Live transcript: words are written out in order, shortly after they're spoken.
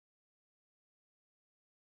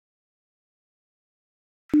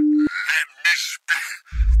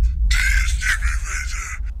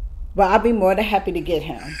but I'll be more than happy to get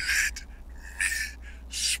him. Let me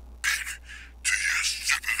speak to your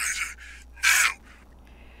supervisor now.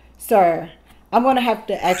 Sir, I'm going to have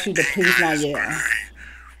to ask you to please not yell. Right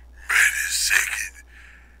a second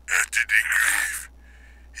after the grave,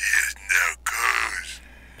 he is now gone.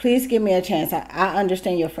 Please give me a chance. I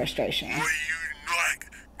understand your frustration. Are you not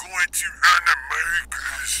going to honor my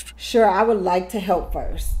request? Sure, I would like to help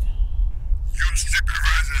first. Your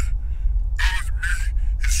supervisor owes me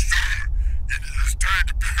his soul, and it is time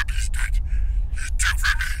to pay up his debt. He took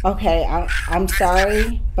from me. Okay, I'm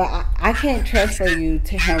sorry, but I can't transfer you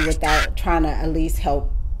to him without trying to at least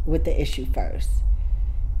help with the issue first.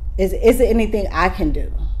 Is there anything I can do?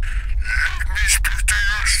 Let me speak to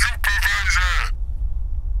your supervisor.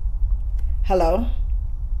 Hello?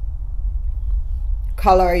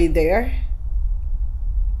 Caller, are you there?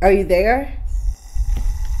 Are you there?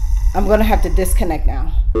 I'm gonna have to disconnect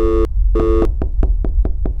now.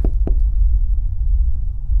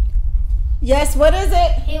 Yes, what is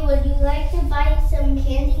it? Hey, would you like to buy some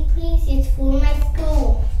candy, please? It's for my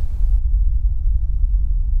school.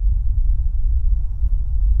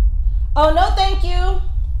 Oh, no, thank you.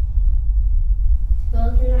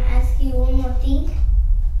 Well, can I ask you one more thing?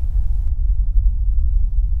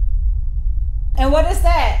 And what is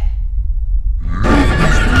that?